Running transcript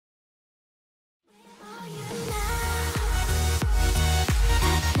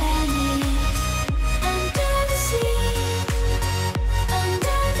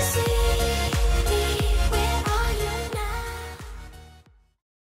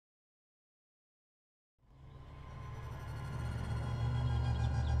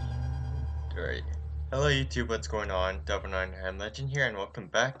Alright. Hello YouTube, what's going on? Double9 Legend here, and welcome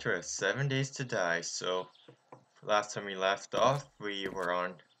back to our 7 Days to Die. So, last time we left off, we were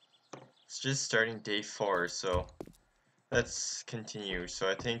on just starting day 4, so let's continue. So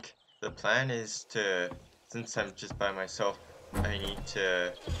I think the plan is to, since I'm just by myself, I need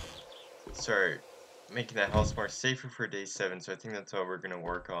to start making the house more safer for day 7, so I think that's what we're going to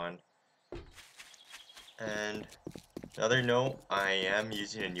work on. And another note, I am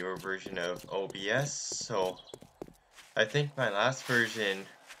using a newer version of OBS, so I think my last version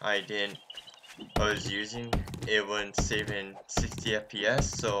I was using, it wouldn't save in 60 FPS,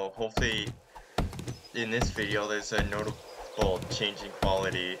 so hopefully in this video there's a notable change in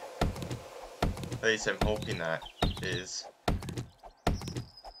quality. At least I'm hoping that is.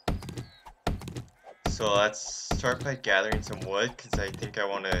 So let's start by gathering some wood, because I think I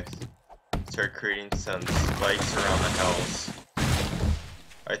want to start creating some spikes around the house.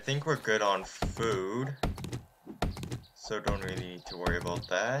 I think we're good on food, so don't really need to worry about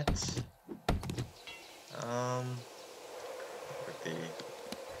that.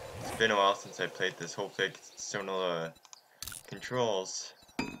 It's been a while since I played this. Hopefully I can still know the controls.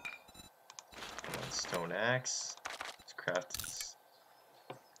 One stone axe. Let's craft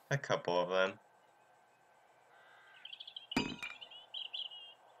a couple of them.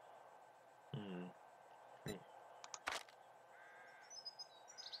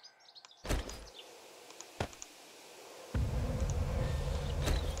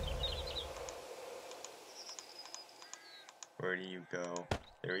 Where do you go?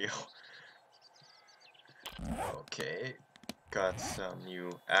 There we go. Okay. Got some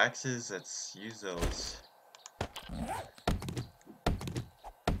new axes. Let's use those.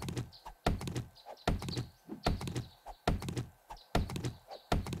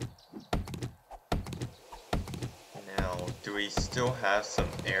 Now, do we still have some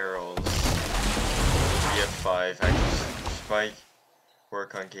arrows? We have 5. I should probably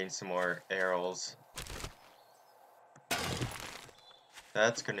work on getting some more arrows.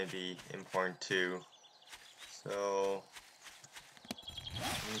 That's gonna be important too. So,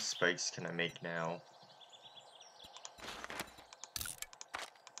 how many spikes can I make now?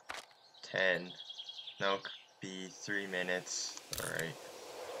 10. Now it could be 3 minutes. Alright.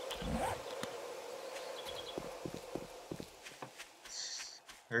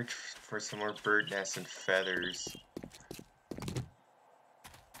 Search for some more bird nests and feathers. I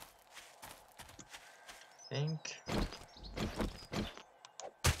think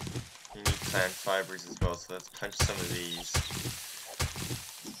you need plant fibers as well, so let's punch some of these.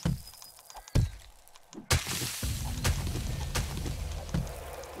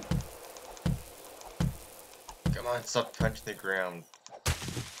 Come on, stop punching the ground.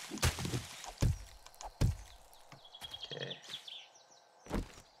 Okay.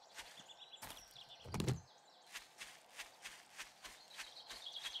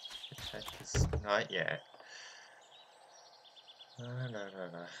 Check this. Not yet. No.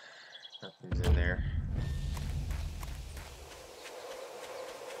 Nothing's in there.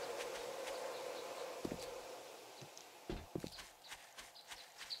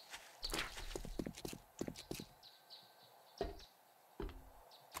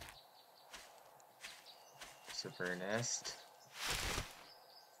 Super nest.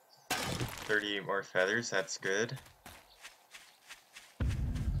 38 more feathers, that's good.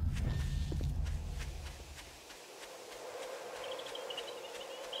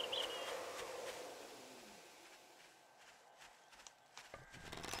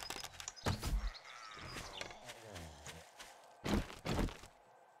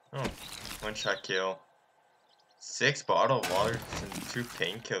 Oh, one-shot kill. 6 bottled water and 2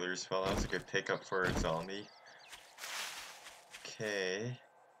 painkillers. Well, that was a good pickup for a zombie. Okay.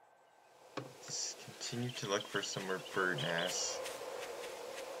 Let's continue to look for some more bird nests.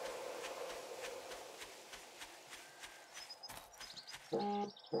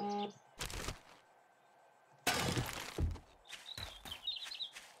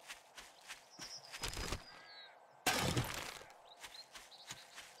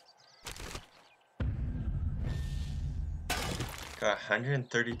 Got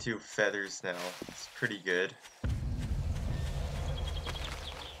 132 feathers now. It's pretty good.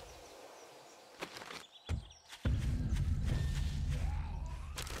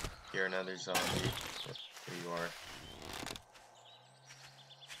 Here, another zombie. Oh, there you are.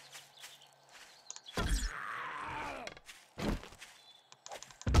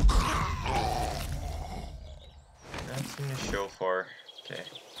 Nothing to show for. Okay.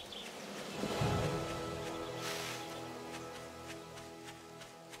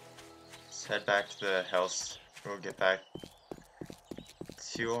 Let's head back to the house. We'll get back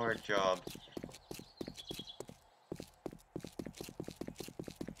to our job.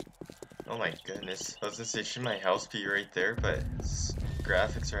 Oh my goodness. I was gonna say, should my house be right there, but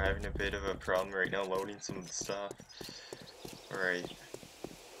graphics are having a bit of a problem right now loading some of the stuff. Alright.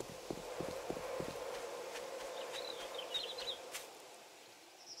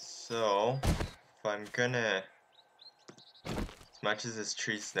 So, if I'm gonna, as much as this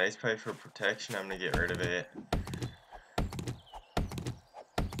tree's nice probably for protection, I'm gonna get rid of it.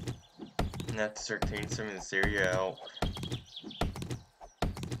 And have to start cleaning some of this area out.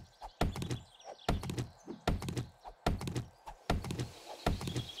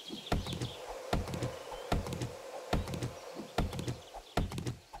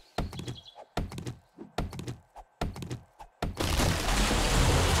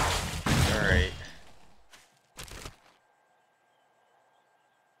 Alright.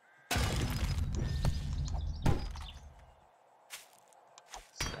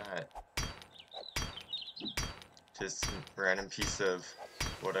 What's that? Just some random piece of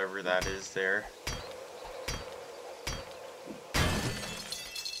whatever that is there.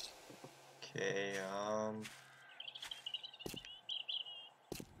 Okay,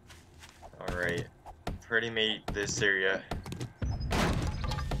 alright. Already made this area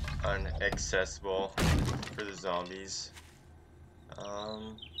inaccessible for the zombies.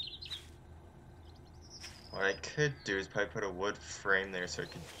 What I could do is probably put a wood frame there so I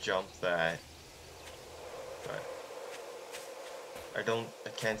could jump that. But I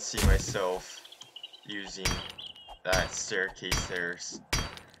can't see myself using that staircase there.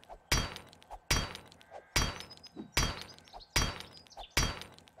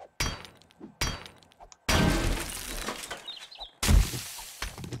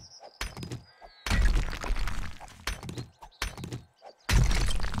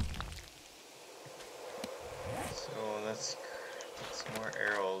 Let's get some more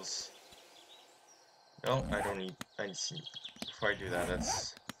arrows. No, I don't need. I need to, before I do that,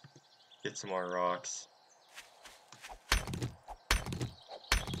 let's get some more rocks.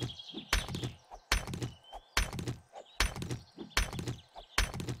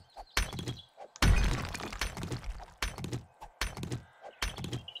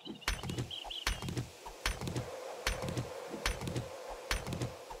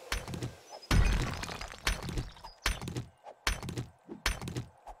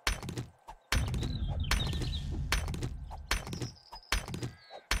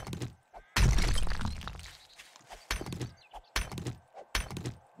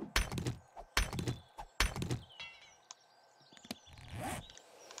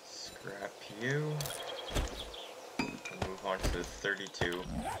 Scrap you. We'll move on to 32.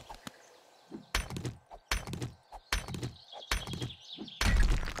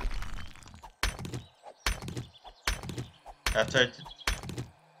 After I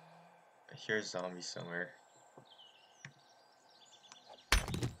hear a zombie somewhere.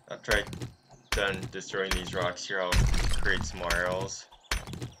 After I'm done destroying these rocks here, I'll create some more arrows.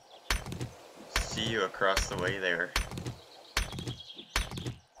 See you across the way there.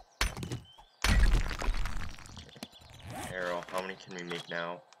 Arrow, how many can we make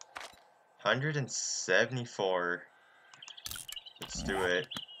now? 174. Let's do it.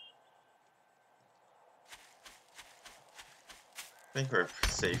 I think we're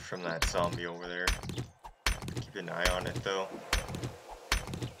safe from that zombie over there. Keep an eye on it though.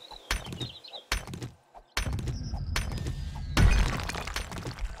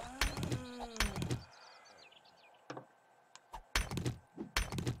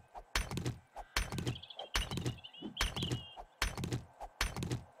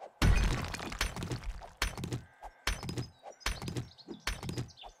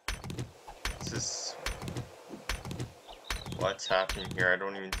 This is what's happening here.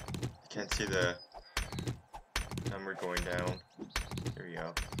 Can't see the number going down. There we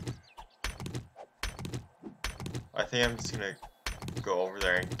go. I think I'm just gonna go over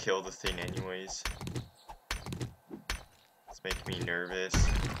there and kill the thing anyways. It's making me nervous.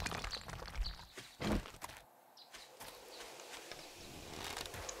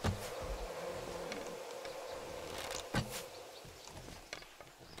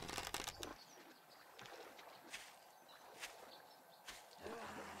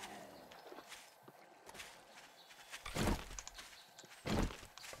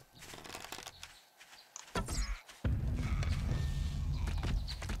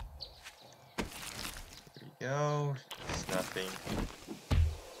 Go. It's nothing.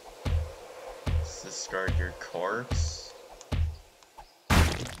 Let's discard your corpse.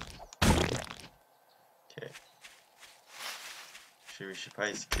 Okay. We should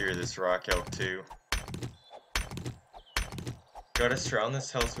probably secure this rock out too. Gotta surround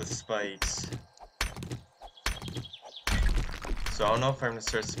this house with spikes. So So I don't know if I'm gonna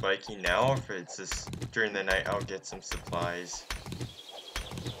start spiking now or if it's just during the night I'll get some supplies.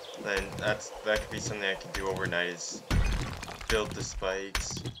 Then that could be something I can do overnight is build the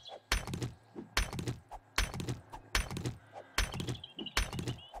spikes.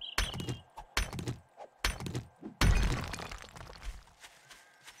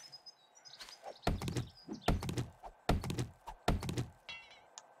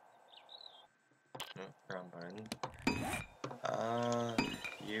 Oh, wrong button.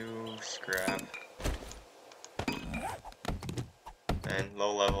 You scrap. And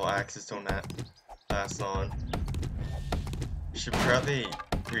low level axes don't last long. Should probably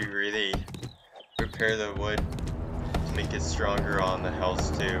really repair the wood to make it stronger on the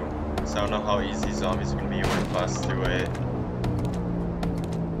health too. So I don't know how easy zombies are gonna be able to bust through it.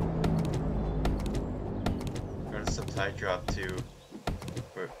 Got a supply drop too.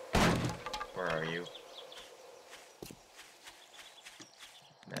 Where are you?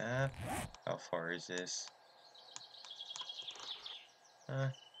 Map? How far is this?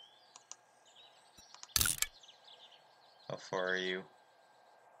 How far are you?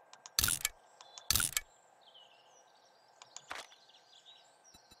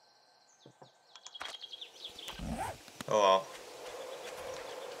 Oh well.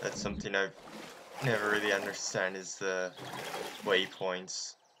 That's something I've never really understand is the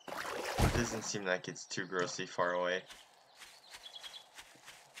waypoints. It doesn't seem like it's too grossly far away.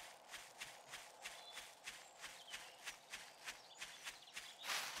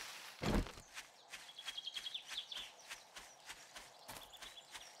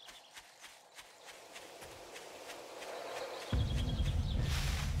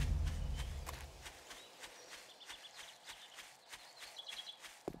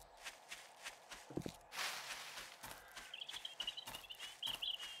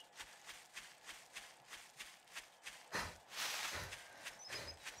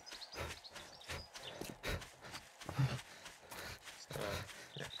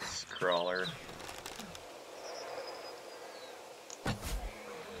 Yeah, scrawler.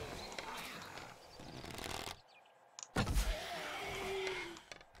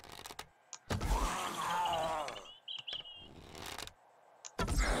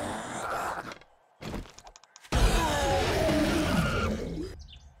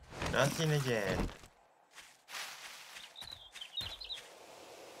 Nothing again.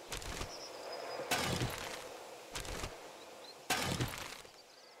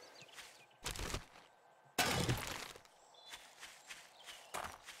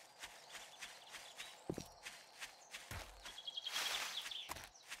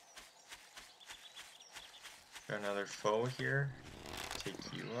 Got another foe here. Take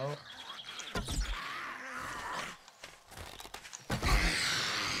you out.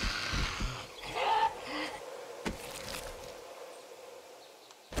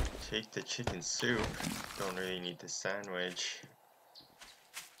 Take the chicken soup. Don't really need the sandwich.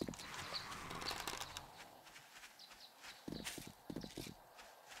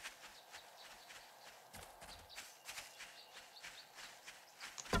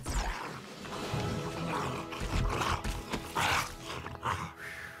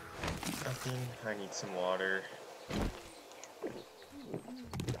 Nothing. I need some water.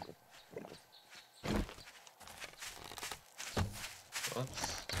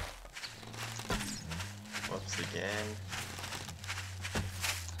 Whoops. Whoops again.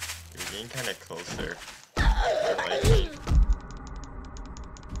 You're getting kind of closer. I like it.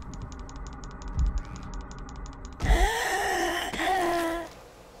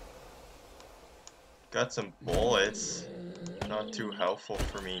 Got some bullets. Not too helpful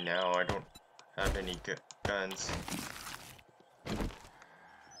for me now. I don't have any guns.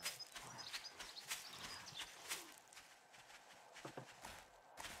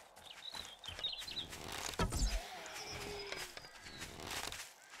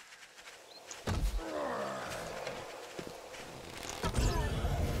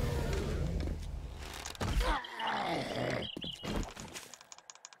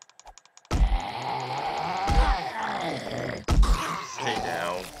 Stay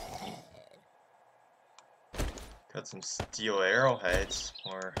down. Got some steel arrowheads,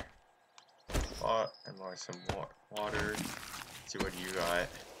 more some water. Let's see what you got.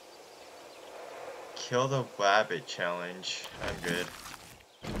 Kill the rabbit challenge. I'm good.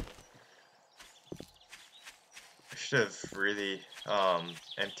 I should have really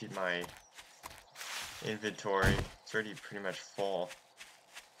emptied my inventory. It's already pretty much full.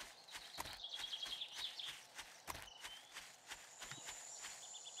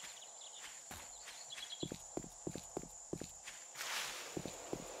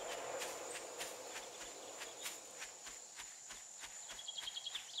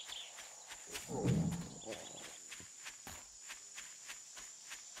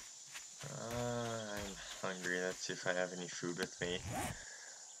 hungry. Let's see if I have any food with me.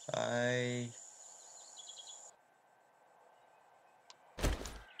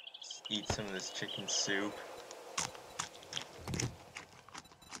 Let's eat some of this chicken soup.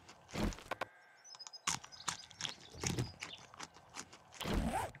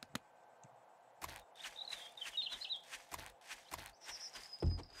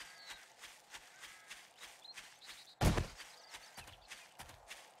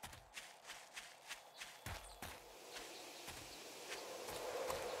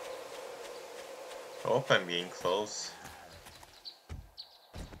 I hope I'm getting close.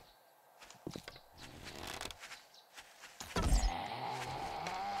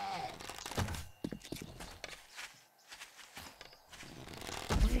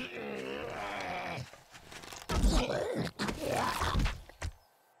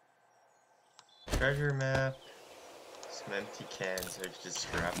 Treasure map. Some empty cans. I could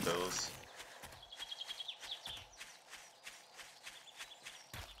just grab those.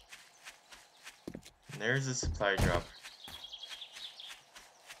 And there's a supply drop.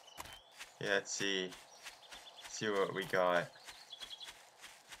 Yeah, let's see. See what we got.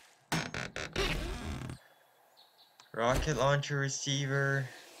 Rocket launcher receiver.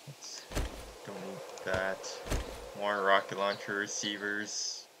 Don't need that. More rocket launcher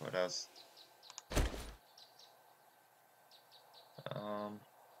receivers. What else?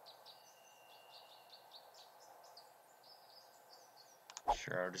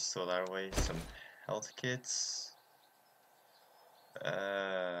 Sure, I'll just throw that away. Some health kits. Come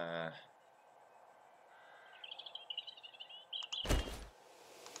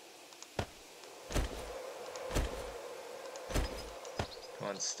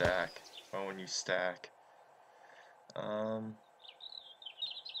on, stack. Oh, when you stack. What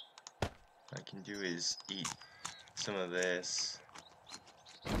I can do is eat some of this.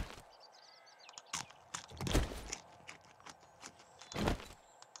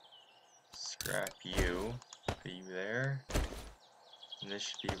 Scrap you. Put you there. And this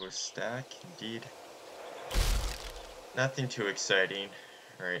should be able to stack. Indeed. Nothing too exciting.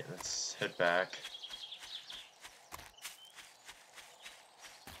 Alright, let's head back.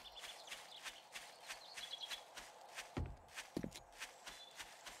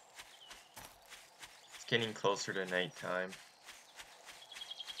 It's getting closer to nighttime.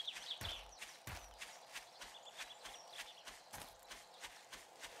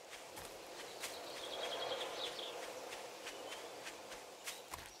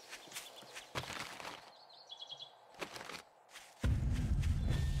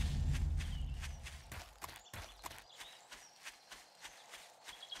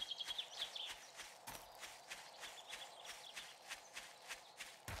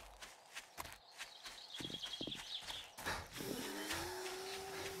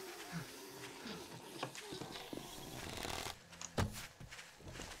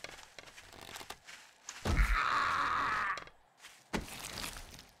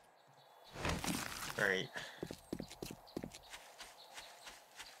 Alright.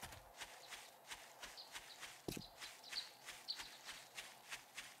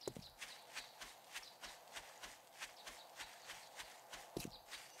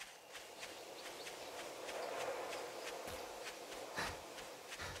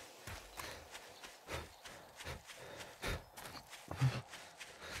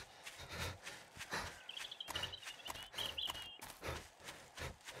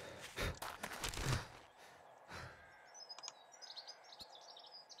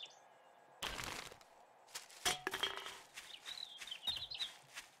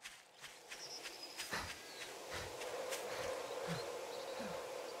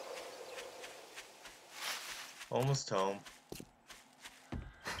 Almost home.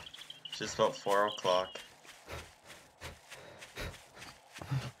 Just about 4 o'clock.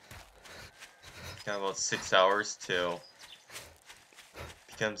 Got about 6 hours till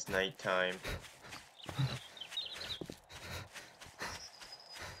becomes nighttime.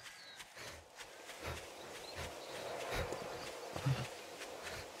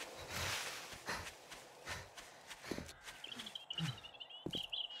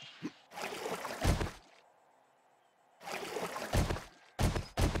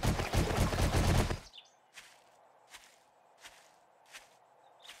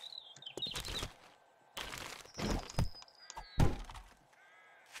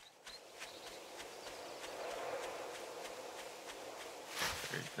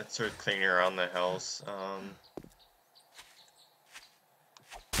 Let's start cleaning around the house.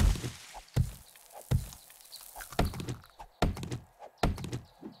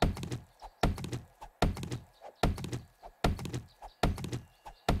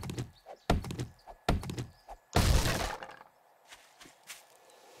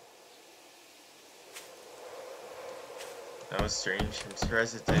 That was strange. I'm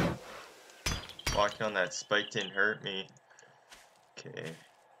surprised it didn't. Walking on that spike didn't hurt me. Okay.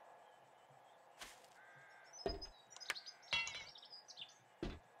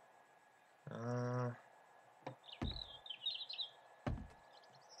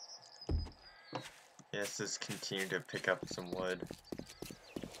 Yes, let's continue to pick up some wood.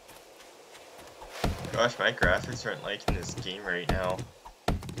 Gosh, my graphics aren't liking this game right now.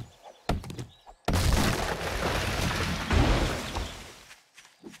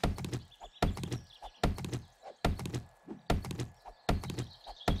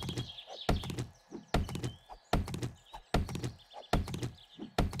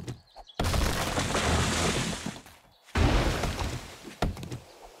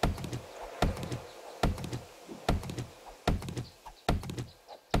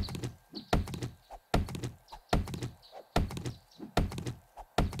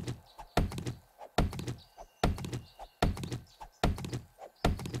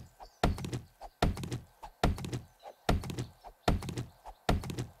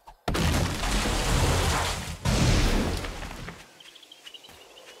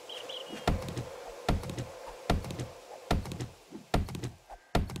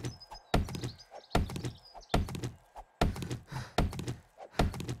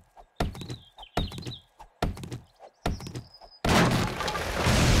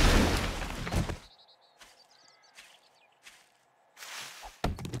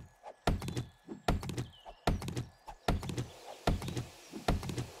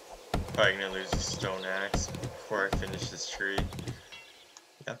 Probably gonna lose a stone axe before I finish this tree.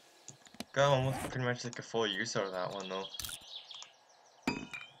 Yep. Got almost pretty much like a full use out of that one though.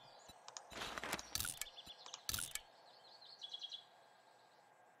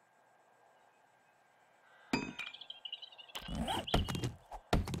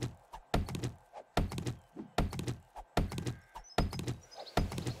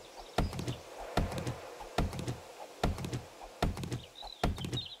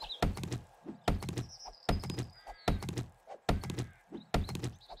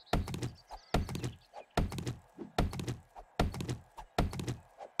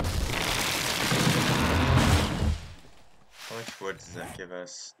 How much wood does that give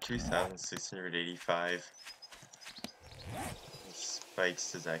us? 2,685. How many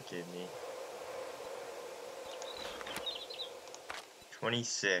spikes does that give me?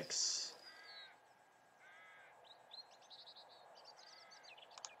 26.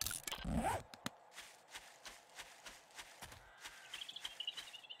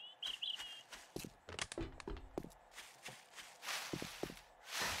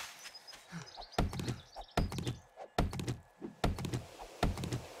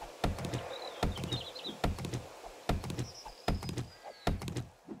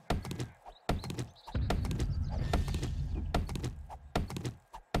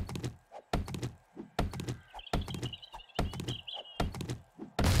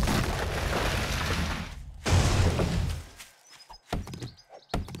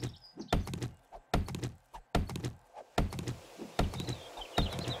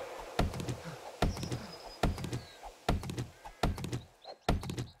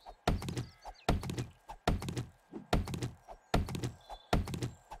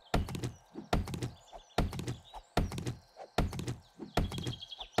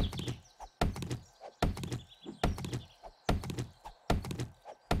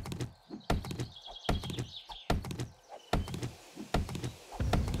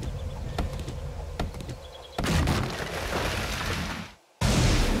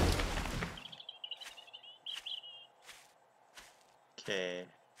 Okay.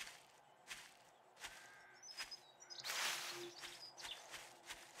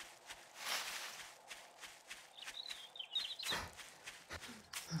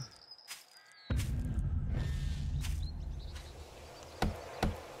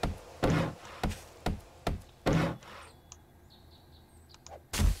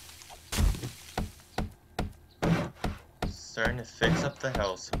 Starting to fix up the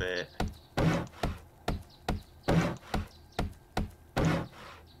house a bit.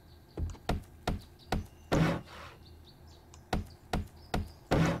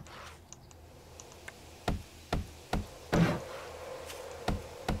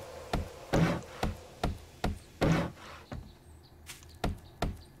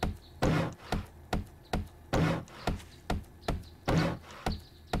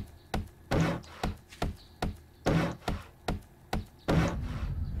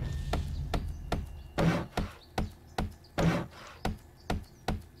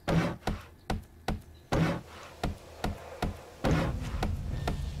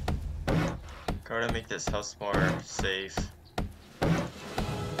 Gotta make this house more safe.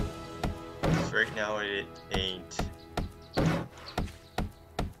 Right now it ain't. Oh,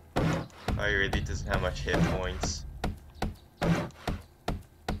 he really doesn't have much hit points. I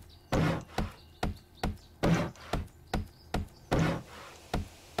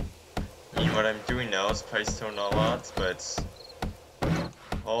mean, what I'm doing now is Pipestone all odds, but it's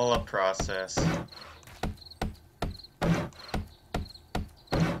all a process.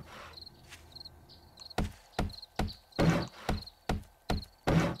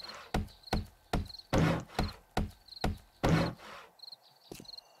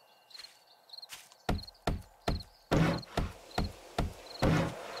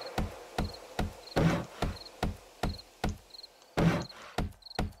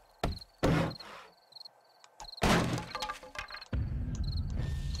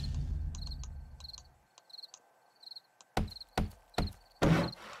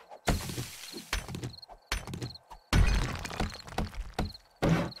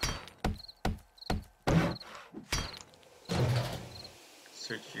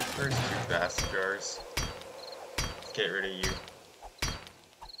 Search you first, you bastards. Let's get rid of you.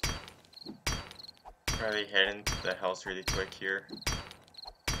 Probably head into the house really quick here.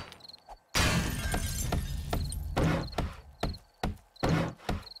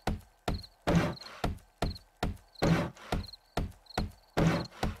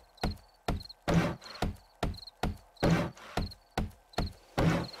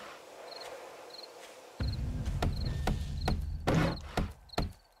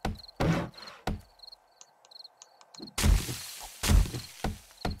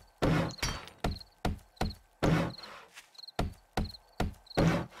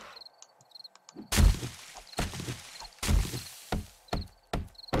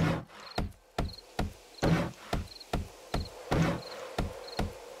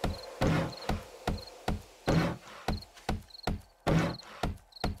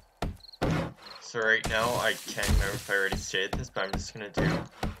 So right now, I can't remember if I already stated this, but I'm just gonna do,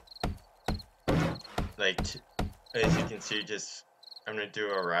 like, as you can see, I'm gonna do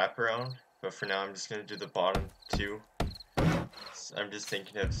a wraparound, but for now I'm just gonna do the bottom two. So I'm just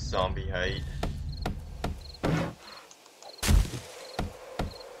thinking of zombie height.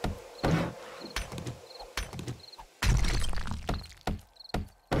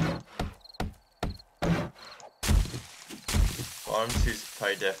 Bottom two is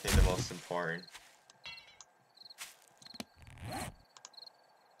probably definitely the most important.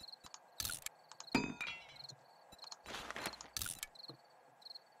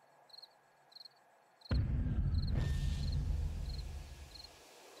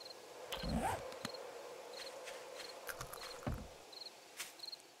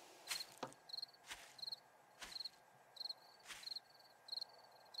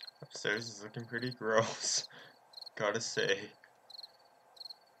 Upstairs is looking pretty gross, gotta say.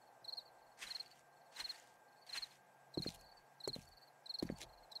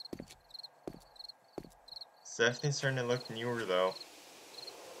 It's definitely starting to look newer though.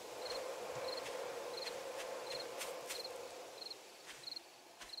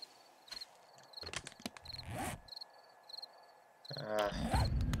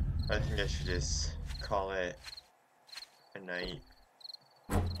 I think I should just call it a night.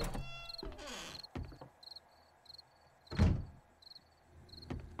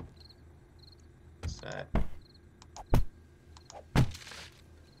 What's that?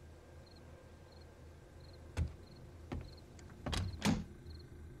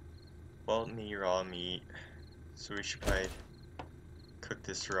 Well, me raw meat. So we should probably cook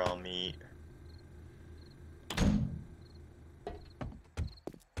this raw meat.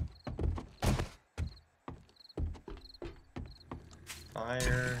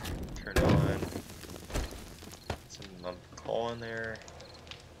 Fire, turn on some lump of coal in there,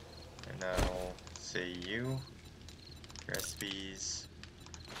 and now say you, recipes,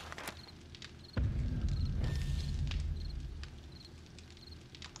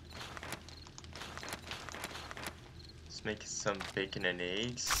 let's make some bacon and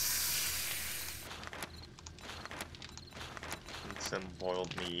eggs, and some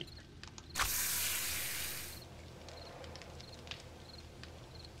boiled meat.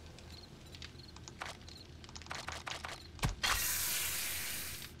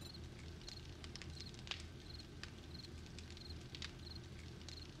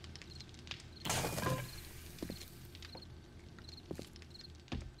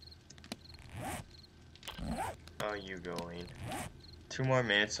 How are you going? 2 more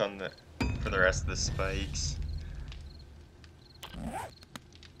minutes on for the rest of the spikes.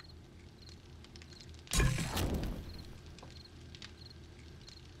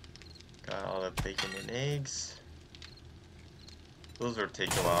 Got all the bacon and eggs. Those will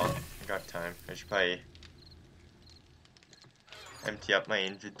take a while. I got time. I should probably empty up my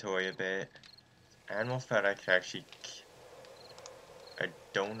inventory a bit. Animal fat I could actually... I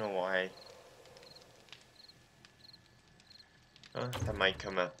don't know why. Oh, that might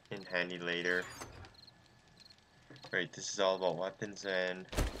come up in handy later. Right, this is all about weapons and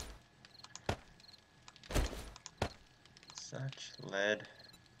such. Lead.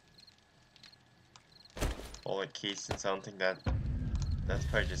 Bullet casings, I don't think that's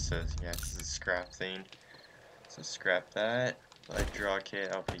probably just a, yeah, this is a scrap thing. So scrap that. Lead draw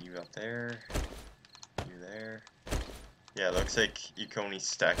kit, I'll put you up there. You there. Yeah, it looks like you can only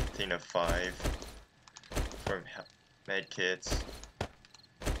stack a thing of 5 from med kits.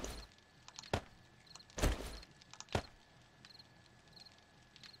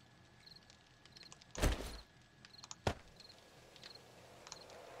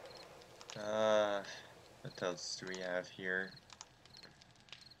 What else do we have here?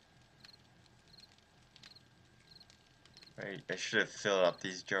 Right, I should have filled up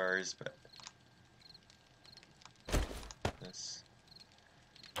these jars, but this.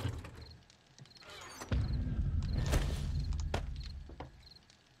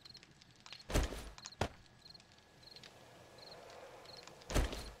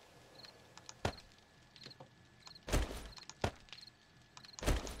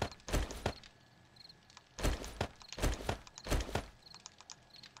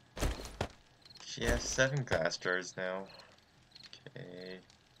 She has 7 glass jars now. Okay.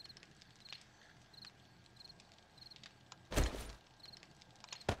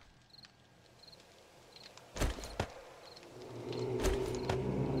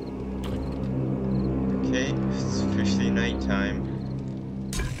 Okay, it's officially nighttime.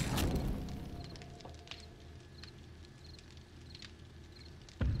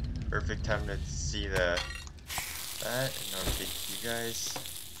 Perfect time to see that, and I'll take you guys.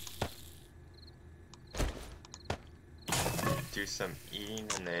 Do some eating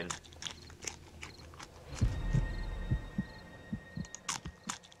and then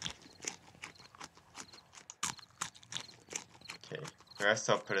okay, the rest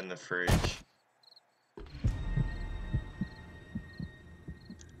I'll put in the fridge.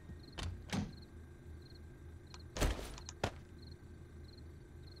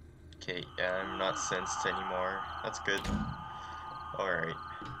 Okay, yeah, I'm not sensed anymore. That's good. Alright.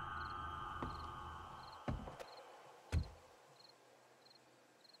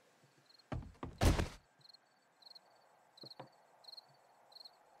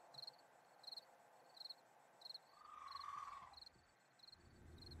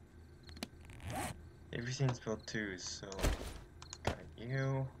 Everything's built too, so got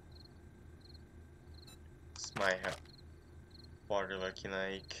you. What's my water looking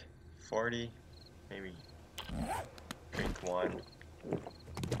like? 40? Maybe drink 1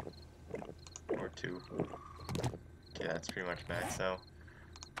 or 2. Okay, that's pretty much max out.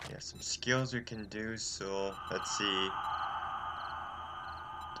 Yeah, some skills we can do, so let's see.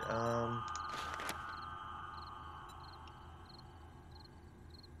 I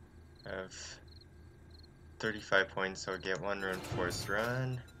have 35 points, so I'll get 1 reinforced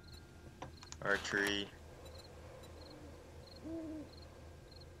run. Archery.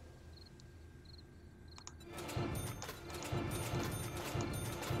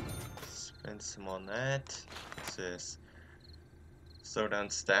 Spend some on that. What's this? Slow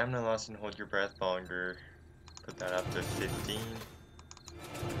down stamina loss and hold your breath longer. Put that up to 15.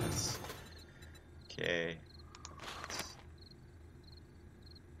 Yes. Okay.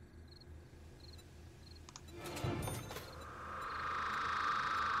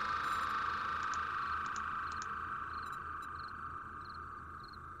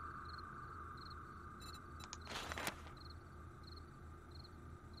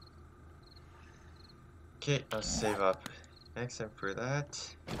 Okay, I'll save up. Except for that,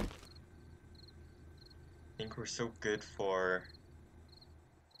 I think we're so good for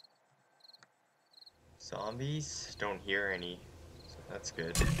zombies. Don't hear any, so that's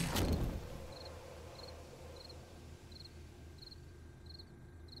good.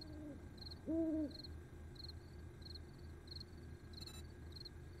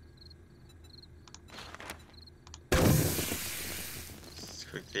 Let's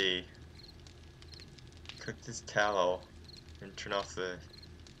quickly cook this tallow and turn off the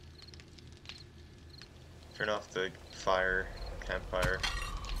fire, campfire.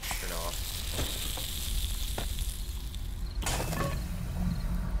 Turn off.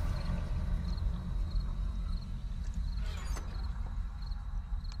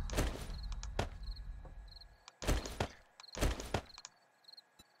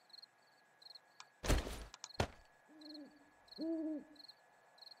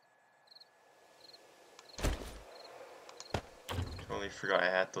 Totally forgot I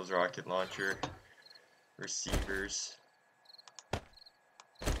had those rocket launcher receivers.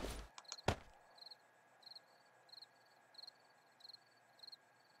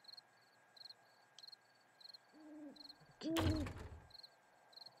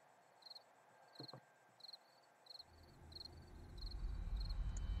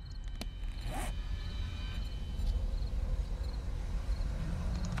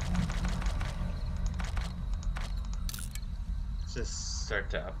 Just start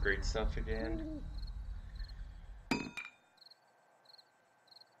to upgrade stuff again.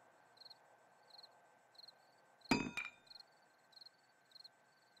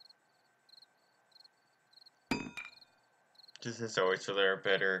 Just as always, so they're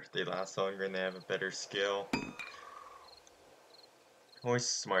better, they last longer, and they have a better skill. Always a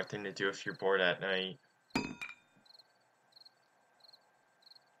smart thing to do if you're bored at night.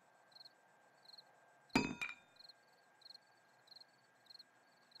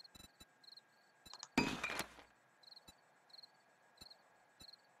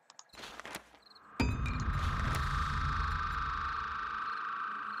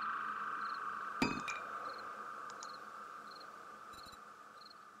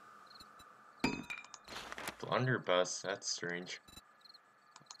 Blunderbuss, that's strange.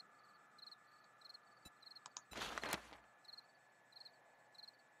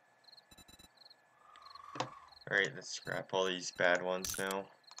 Alright, let's scrap all these bad ones now.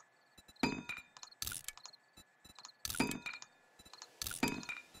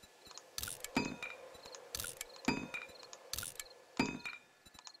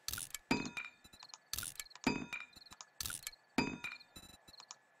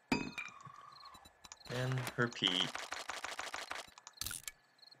 And repeat.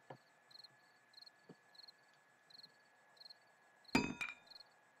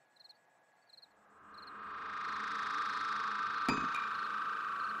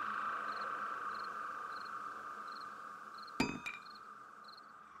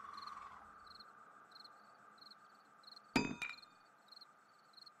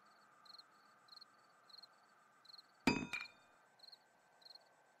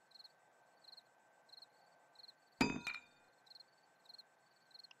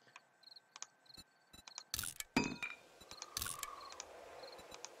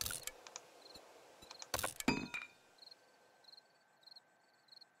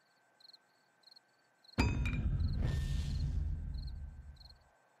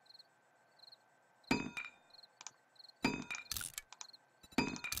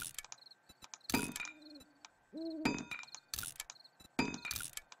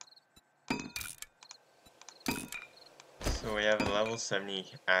 So we have a level 70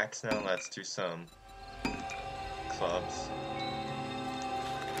 axe now, let's do some clubs.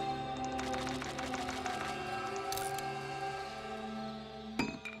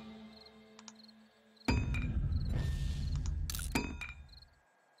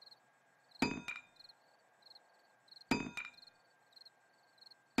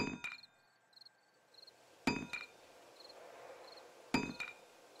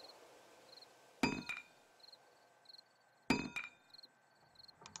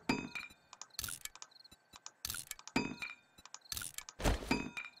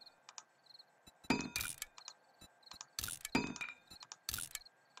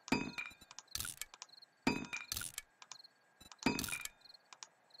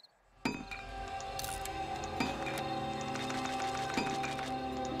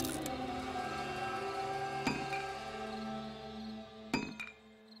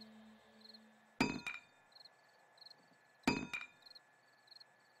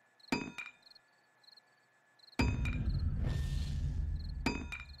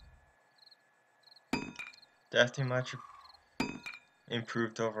 Definitely much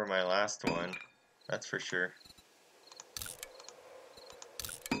improved over my last one, that's for sure.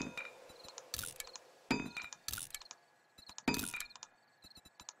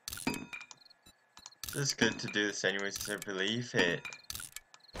 It's good to do this anyways, because I believe it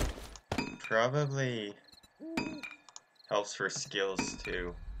probably helps for skills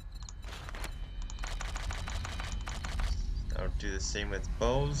too. I'll do the same with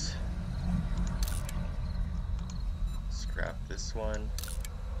bows. Scrap this one.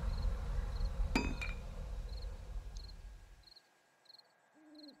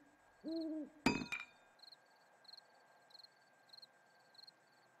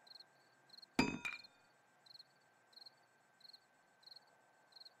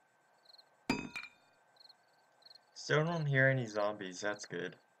 Still don't hear any zombies, that's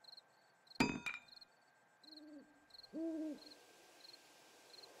good.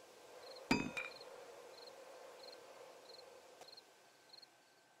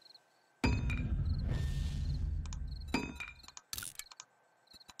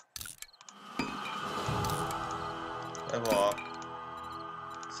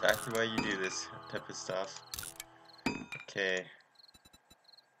 exactly why you do this type of stuff. Okay.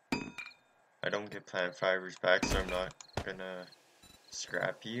 I don't get plant fibers back, so I'm not gonna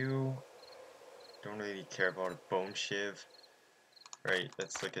scrap you. Don't really care about a bone shiv. Right,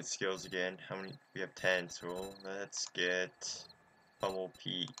 let's look at skills again. How many? We have 10, so let's get Bumble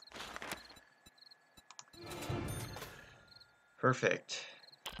Pea. Perfect.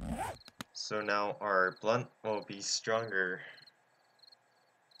 So now our blunt will be stronger.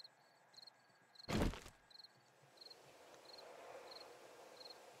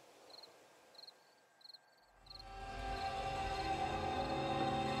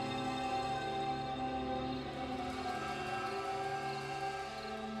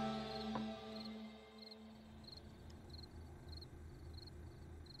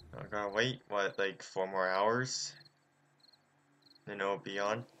 I gotta wait, what, like 4 more hours? Then it'll be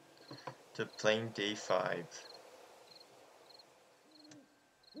on to playing day 5.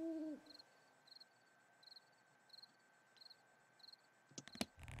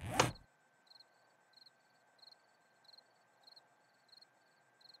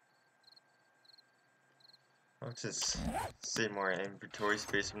 I'll just save more inventory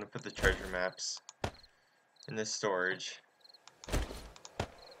space. I'm gonna put the treasure maps in the storage.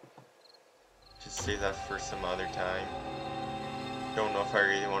 Just save that for some other time. Don't know if I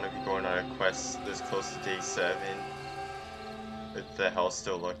really want to be going on a quest this close to day 7. With the health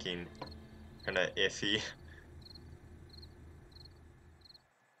still looking kinda iffy.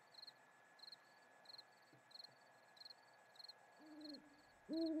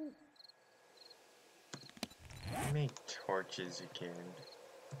 Make torches again.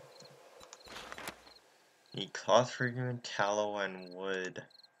 Need cloth fragment, tallow, and wood.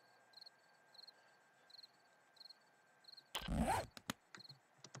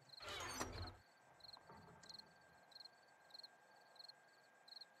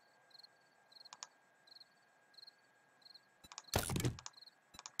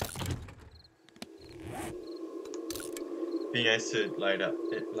 Be nice to light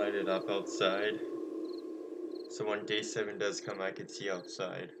it up outside. So when day 7 does come, I can see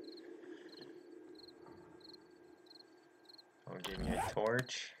outside. Oh, give me a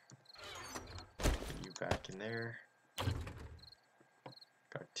torch. Put you back in there.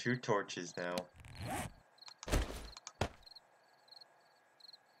 Got 2 torches now.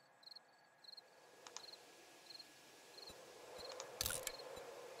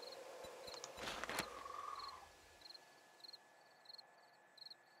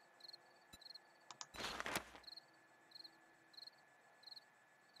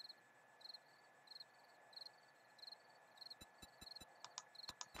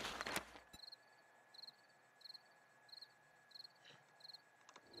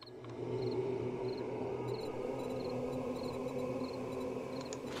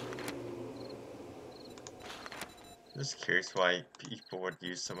 Just curious why people would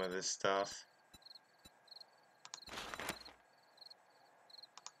use some of this stuff.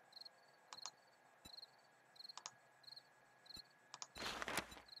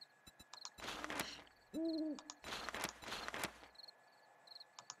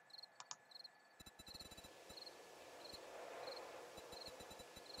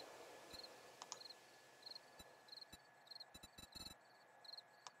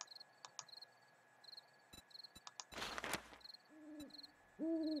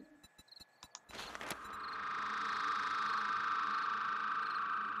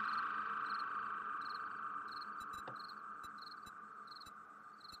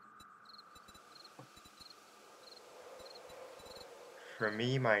 For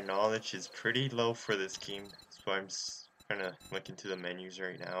me, my knowledge is pretty low for this game, so I'm trying to look into the menus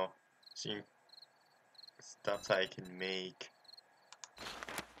right now, seeing stuff that I can make.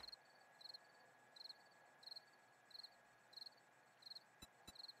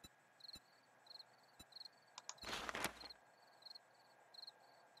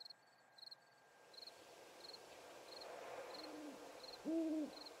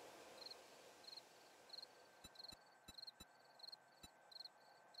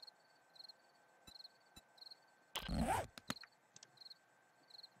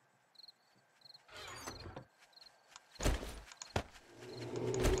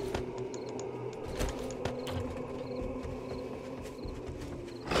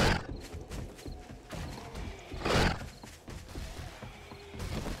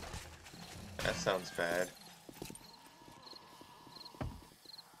 That sounds bad.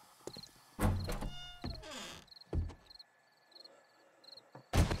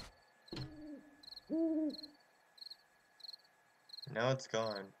 Now it's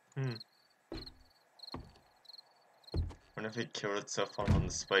gone. What if it killed itself on one of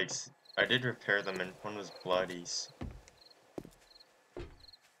the spikes? I did repair them and one was bloody.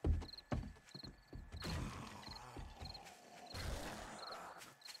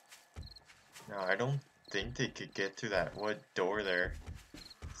 No, I don't think they could get through that wood door there.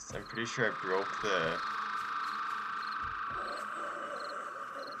 I'm pretty sure I broke the...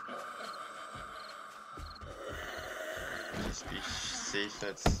 Just be safe,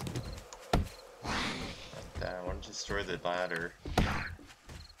 that's... Not that, I want to destroy the ladder.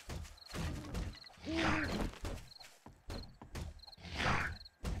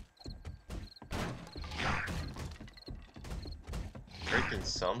 Breaking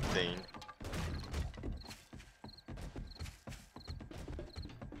something.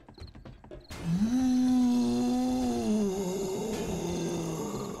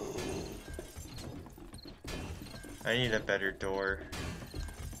 I need a better door.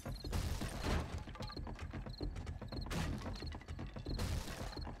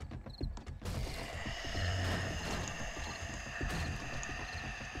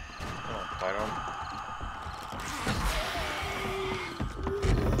 Oh, why don't...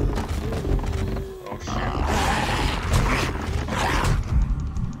 Oh shoot.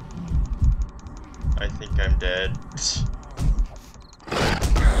 I think I'm dead.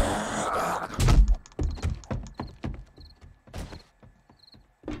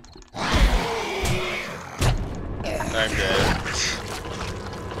 I'm dead.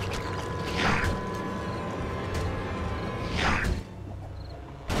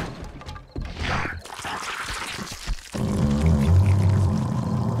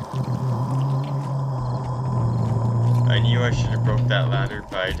 I knew I should have broke that ladder,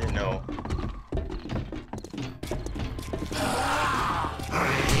 but I didn't know.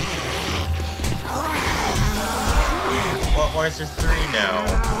 Why is there 3 now?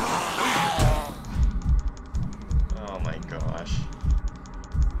 Oh my gosh.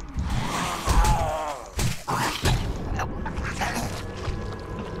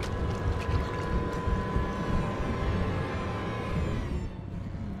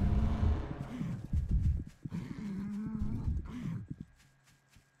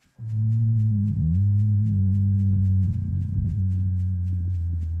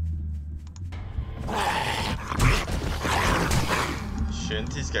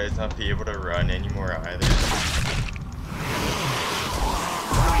 Shouldn't these guys not be able to run anymore either?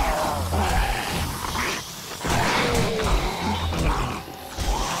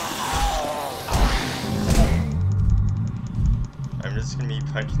 I'm just gonna be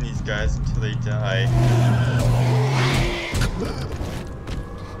punching these guys until they die.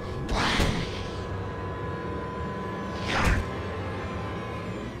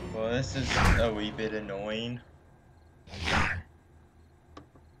 Well, this is a wee bit annoying.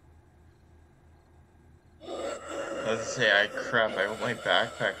 I was gonna say, crap, I hope my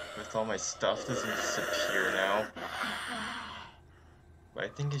backpack with all my stuff doesn't disappear now. But I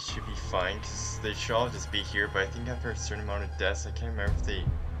think it should be fine, because they should all just be here, but I think after a certain amount of deaths, I can't remember if they...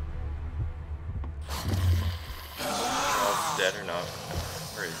 all dead or not.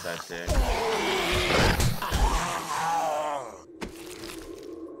 Where is that dick?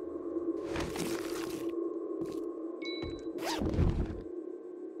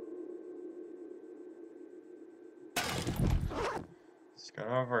 Just got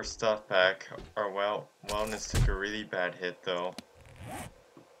all of our stuff back. Our wellness took a really bad hit though.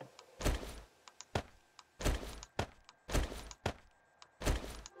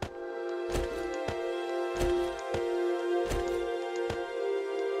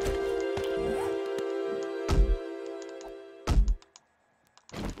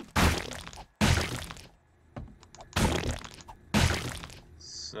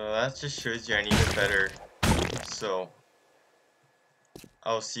 So that just shows you I need it better. So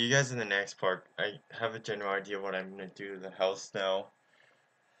I'll see you guys in the next part. I have a general idea what I'm gonna do to the house now.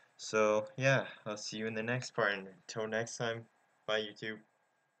 So yeah, I'll see you in the next part, and until next time, bye YouTube.